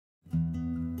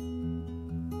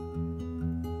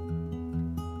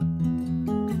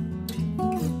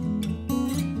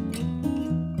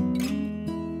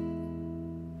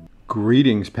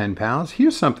Greetings, pen pals.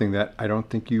 Here's something that I don't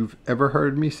think you've ever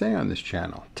heard me say on this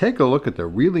channel. Take a look at the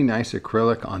really nice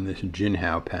acrylic on this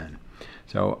Jinhao pen.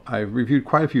 So I've reviewed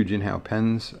quite a few Jinhao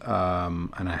pens,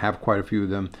 and I have quite a few of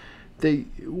them.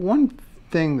 One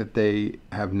thing that they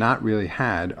have not really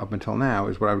had up until now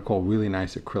is what I would call really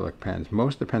nice acrylic pens.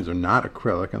 Most of the pens are not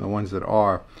acrylic, and the ones that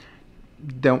are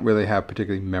don't really have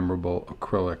particularly memorable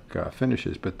acrylic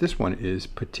finishes, but this one is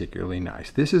particularly nice.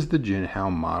 This is the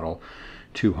Jinhao model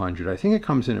 200. I think it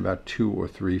comes in about 2 or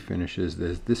 3 finishes.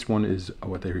 This one is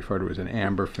what they refer to as an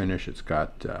amber finish. It's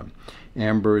got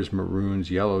ambers,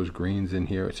 maroons, yellows, greens in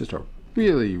here. It's just a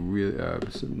really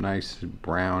nice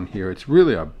brown here. It's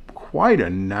really quite a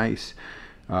nice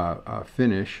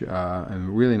finish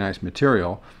and really nice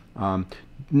material.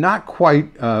 Not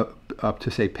quite up to,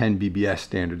 say, Pen BBS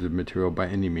standards of material by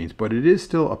any means, but it is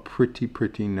still a pretty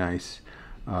nice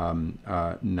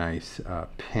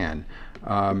pen.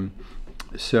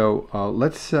 So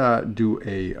let's do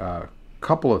a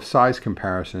couple of size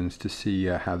comparisons to see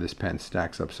how this pen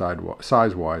stacks up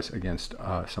size-wise against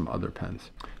some other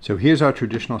pens. So here's our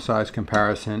traditional size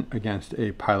comparison against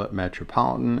a Pilot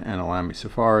Metropolitan and a Lamy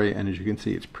Safari, and as you can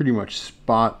see, it's pretty much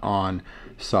spot on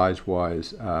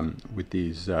size-wise with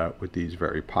these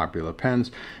very popular pens.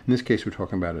 In this case, we're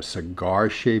talking about a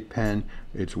cigar-shaped pen.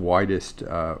 It's widest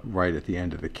right at the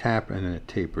end of the cap, and then it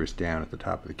tapers down at the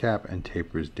top of the cap and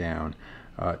tapers down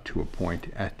to a point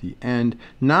at the end.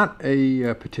 Not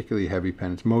a particularly heavy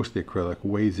pen. It's mostly acrylic,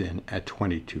 weighs in at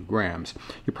 22 grams.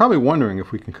 You're probably wondering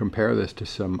if we can compare this to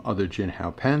some other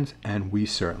Jinhao pens, and we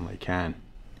certainly can.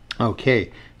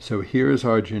 Okay, so here's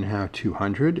our Jinhao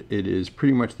 200. It is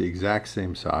pretty much the exact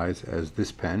same size as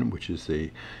this pen, which is the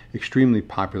extremely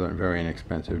popular and very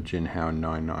inexpensive Jinhao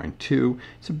 992.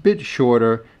 It's a bit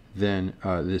shorter than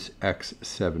this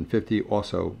X750,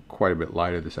 also quite a bit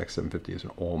lighter. This X750 is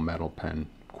an all-metal pen,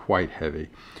 quite heavy.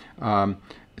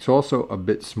 It's also a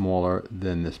bit smaller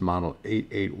than this model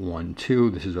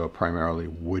 8812. This is a primarily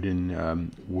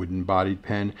wooden-bodied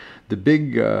pen. The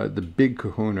big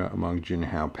kahuna among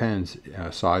Jinhao pens,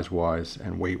 size-wise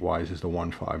and weight-wise, is the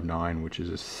 159, which is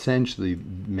essentially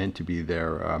meant to be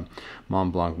their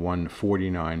Mont Blanc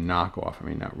 149 knockoff. I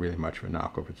mean, not really much of a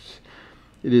knockoff.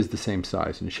 It is the same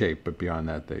size and shape, but beyond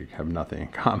that, they have nothing in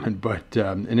common. But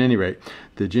at any rate,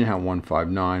 the Jinhao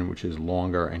 159, which is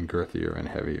longer and girthier and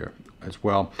heavier as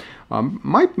well.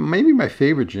 Maybe my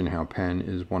favorite Jinhao pen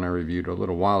is one I reviewed a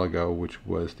little while ago, which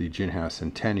was the Jinhao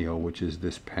Centennial, which is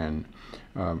this pen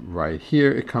right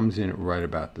here. It comes in right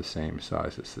about the same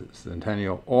size as the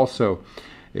Centennial. Also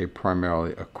a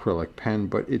primarily acrylic pen,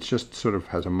 but it just sort of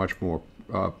has a much more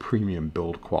premium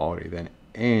build quality than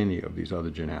any of these other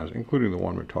Jinhaos, including the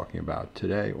one we're talking about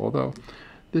today, although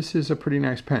this is a pretty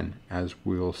nice pen, as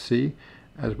we'll see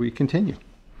as we continue.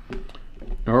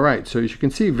 All right, so as you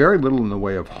can see, very little in the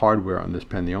way of hardware on this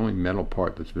pen. The only metal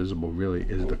part that's visible really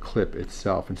is the clip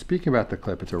itself. And speaking about the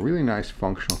clip, it's a really nice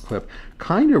functional clip,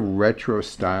 kind of retro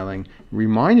styling,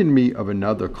 reminded me of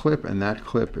another clip, and that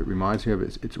clip, it reminds me of,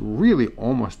 it's really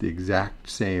almost the exact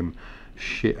same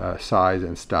size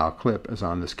and style clip as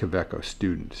on this Kaweco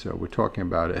Student. So we're talking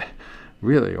about a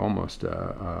really almost an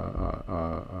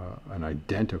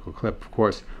identical clip. Of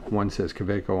course, one says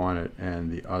Kaweco on it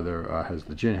and the other has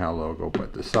the Jinhao logo,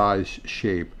 but the size,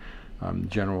 shape,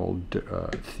 general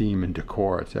theme and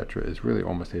decor, etc. is really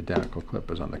almost the identical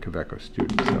clip as on the Kaweco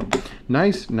Student. So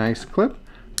nice clip.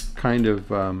 Kind of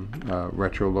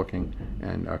retro looking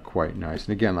and quite nice.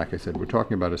 And again, like I said, we're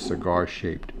talking about a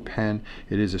cigar-shaped pen.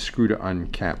 It is a screw to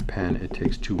uncap pen. It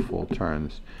takes 2 full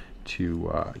turns to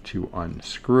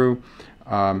unscrew.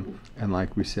 And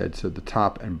like we said, so the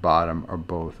top and bottom are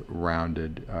both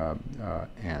rounded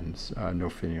ends, no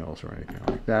finials or anything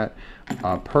like that.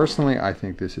 Personally, I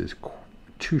think this is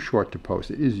too short to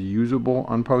post. It is usable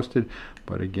unposted,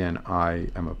 but again, I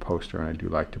am a poster and I do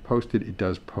like to post it. It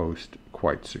does post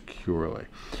quite securely.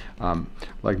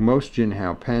 Like most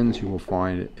Jinhao pens, you will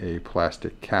find a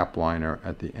plastic cap liner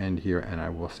at the end here, and I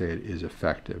will say it is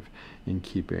effective in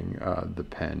keeping the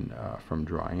pen from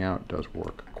drying out. It does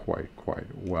work quite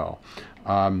well.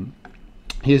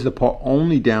 Here's the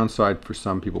only downside for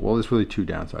some people. Well, there's really 2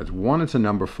 downsides. One, it's a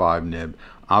number 5 nib.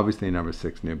 Obviously, a number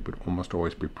 6 nib would almost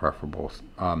always be preferable.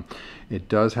 It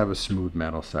does have a smooth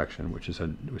metal section, which is a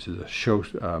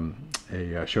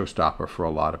showstopper for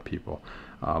a lot of people.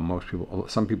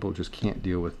 Some people just can't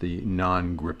deal with the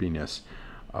non-grippiness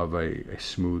of a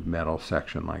smooth metal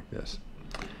section like this.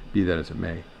 Be that as it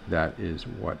may, that is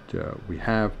what we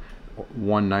have.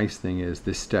 One nice thing is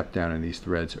this step down in these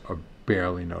threads are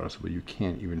barely noticeable. You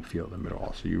can't even feel them at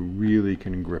all. So you really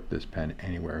can grip this pen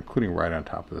anywhere, including right on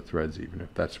top of the threads, even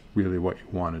if that's really what you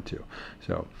wanted to.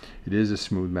 So it is a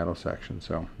smooth metal section,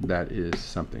 so that is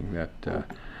something that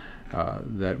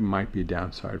that might be a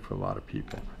downside for a lot of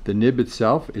people. The nib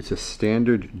itself, it's a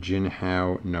standard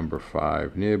Jinhao number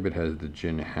 5 nib. It has the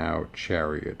Jinhao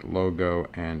Chariot logo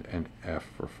and an F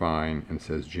for fine, and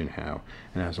says Jinhao,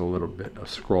 and has a little bit of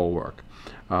scroll work.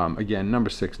 Again, number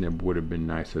 6 nib would have been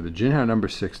nicer. The Jinhao number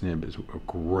 6 nib is a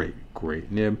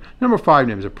great nib. Number 5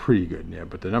 nib is a pretty good nib,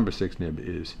 but the number 6 nib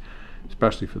is,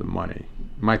 especially for the money,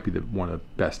 might be one of the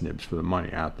best nibs for the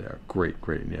money out there. Great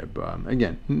nib.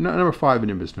 Again, number 5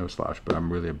 nib is no slouch, but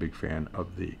I'm really a big fan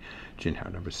of the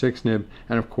Jinhao number 6 nib,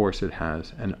 and of course it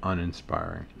has an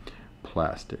uninspiring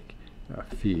plastic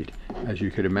feed. As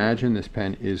you could imagine, this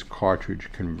pen is cartridge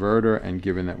converter, and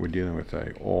given that we're dealing with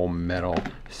a all metal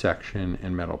section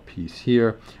and metal piece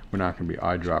here, we're not going to be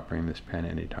eyedropping this pen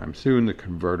anytime soon. The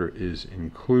converter is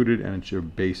included, and it's your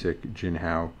basic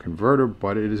Jinhao converter,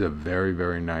 but it is a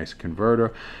very nice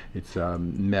converter. It's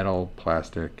metal,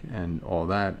 plastic, and all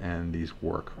that, and these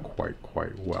work quite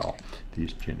well.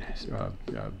 These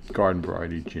garden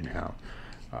variety Jinhao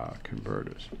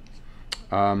converters.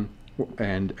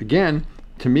 And again,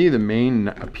 to me, the main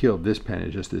appeal of this pen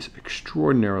is just this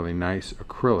extraordinarily nice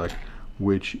acrylic,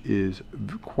 which is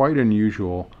quite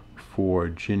unusual for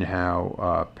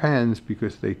Jinhao pens,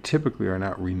 because they typically are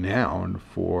not renowned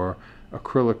for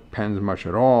acrylic pens much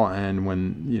at all, and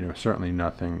when, you know, certainly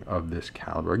nothing of this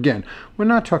caliber. Again, we're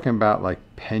not talking about like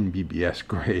pen BBS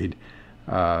grade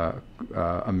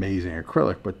amazing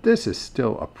acrylic, but this is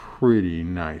still a pretty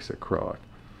nice acrylic.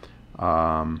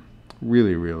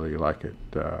 Really like it.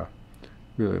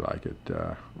 Really like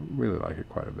it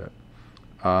quite a bit.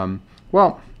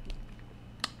 Well,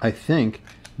 I think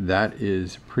that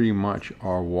is pretty much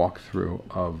our walkthrough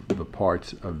of the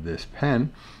parts of this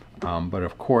pen. But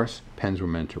of course, pens were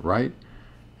meant to write,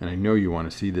 and I know you want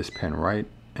to see this pen write,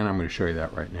 and I'm going to show you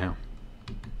that right now.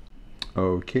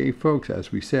 Okay, folks,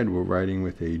 as we said, we're writing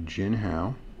with a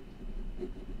Jinhao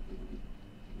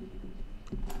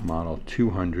model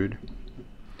 200.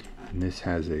 And this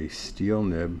has a steel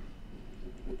nib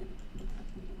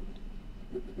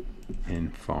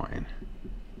in fine,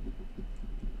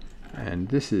 and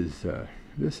this is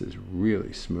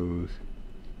really smooth.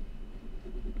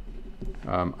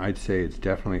 I'd say it's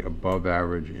definitely above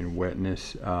average in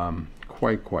wetness.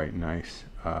 Quite nice.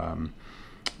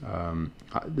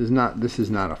 This is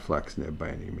not a flex nib by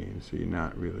any means, so you're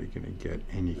not really going to get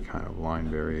any kind of line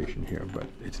variation here, but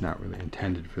it's not really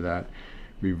intended for that.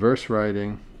 Reverse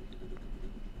writing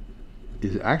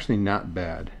is actually not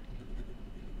bad,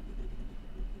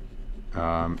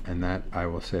 and that, I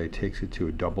will say, takes it to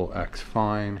a double X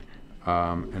fine,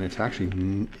 and it's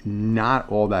actually not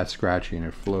all that scratchy, and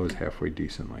it flows halfway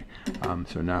decently,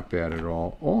 so not bad at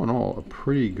all. All in all, a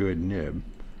pretty good nib,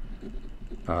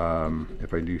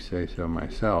 if I do say so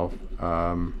myself,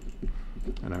 and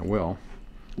I will.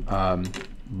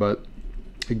 But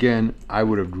again, I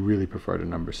would have really preferred a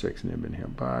number 6 nib in here,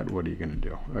 but what are you going to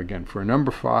do? Again, for a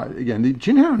number 5, again, the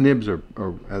Jinhao nibs are,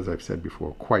 as I've said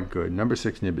before, quite good. Number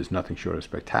 6 nib is nothing short of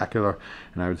spectacular,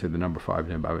 and I would say the number 5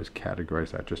 nib, I would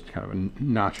categorize that just kind of a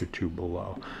notch or two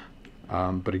below.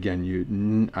 But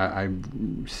again, I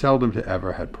seldom to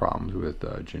ever had problems with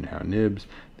Jinhao nibs.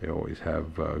 They always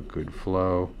have good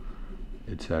flow,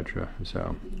 etc.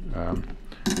 So we're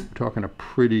talking a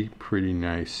pretty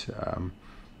nice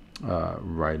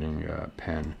writing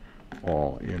pen,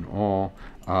 all in all.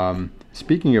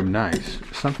 Speaking of nice,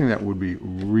 something that would be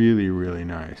really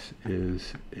nice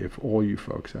is if all you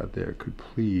folks out there could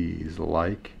please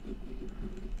like,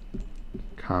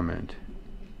 comment,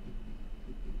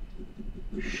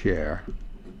 share,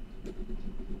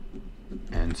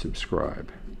 and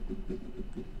subscribe.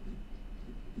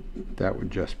 That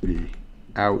would just be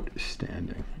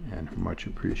outstanding and much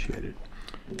appreciated.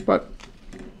 But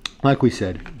like we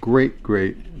said, great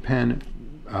pen.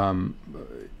 I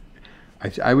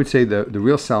would say the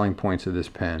real selling points of this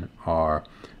pen are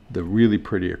the really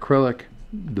pretty acrylic,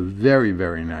 the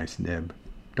very nice nib.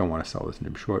 Don't want to sell this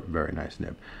nib short, very nice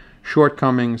nib.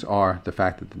 Shortcomings are the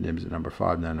fact that the nib's at number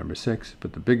 5, not number 6,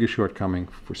 but the biggest shortcoming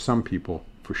for some people,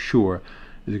 for sure,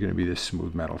 is going to be this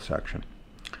smooth metal section.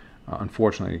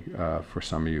 Unfortunately, for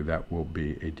some of you, that will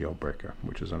be a deal breaker,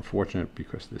 which is unfortunate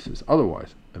because this is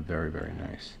otherwise a very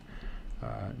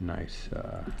nice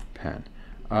pen.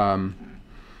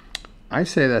 I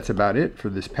say that's about it for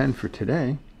this pen for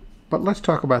today, but let's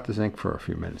talk about this ink for a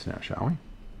few minutes now, shall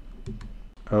we?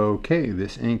 Okay,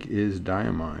 this ink is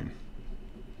Diamine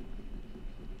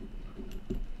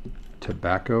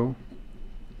Tobacco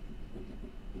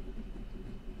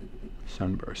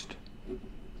Sunburst.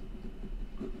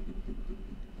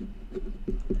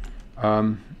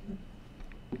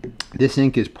 This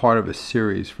ink is part of a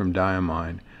series from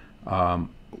Diamine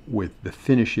with the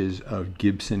finishes of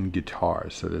Gibson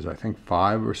guitars. So there's, I think,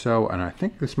 5 or so, and I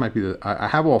think this might be I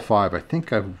have all 5. I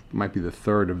think I might be the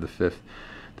 3rd of the 5th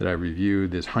that I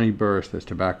reviewed. There's Honey Burst, there's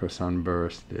Tobacco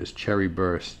Sunburst, there's Cherry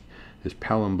Burst, there's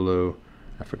Pelham Blue.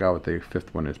 I forgot what the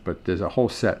 5th one is, but there's a whole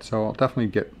set. So I'll definitely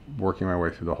get working my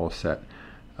way through the whole set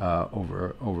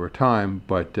over time.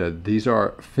 But these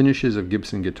are finishes of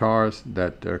Gibson guitars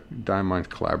that Diamine's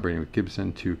collaborating with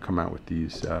Gibson to come out with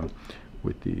these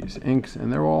inks,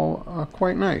 and they're all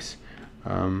quite nice.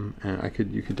 And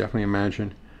you could definitely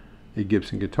imagine a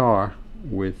Gibson guitar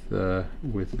with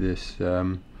this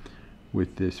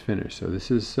finish. So this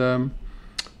is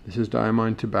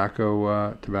Diamine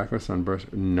Tobacco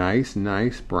Sunburst.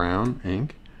 Nice brown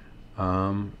ink,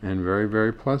 and very,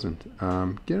 very pleasant.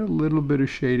 Get a little bit of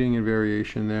shading and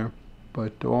variation there,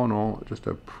 but all in all, just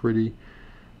a pretty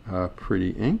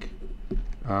ink.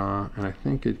 And I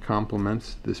think it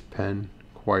complements this pen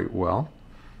quite well.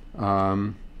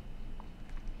 I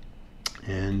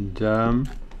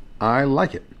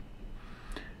like it.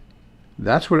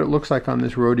 That's what it looks like on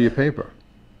this Rhodia paper.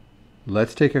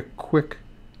 Let's take a quick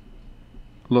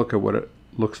look at what it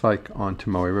looks like on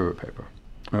Tomoe River paper.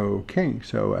 Okay,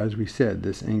 so as we said,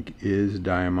 this ink is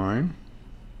Diamine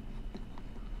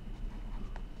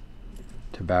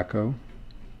Tobacco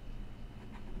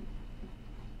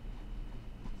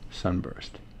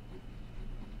Sunburst.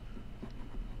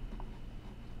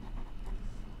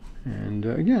 And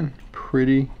again,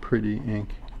 pretty ink,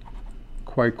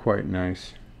 quite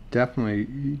nice. Definitely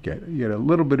you get a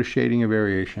little bit of shading and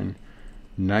variation.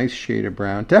 Nice shade of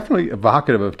brown, definitely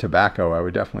evocative of tobacco. I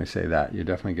would definitely say that you're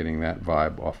definitely getting that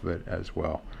vibe off of it as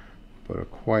well. But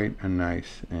quite a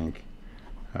nice ink,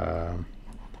 and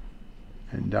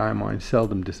Diamine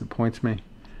seldom disappoints me,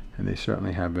 and they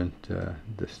certainly haven't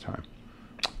this time.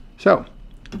 So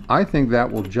I think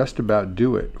that will just about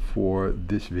do it for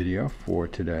this video for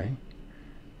today.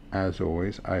 As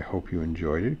always, I hope you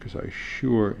enjoyed it, because I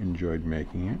sure enjoyed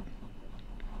making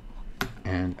it.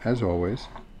 And as always,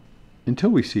 until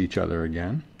we see each other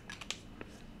again,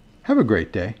 have a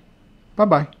great day.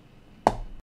 Bye-bye.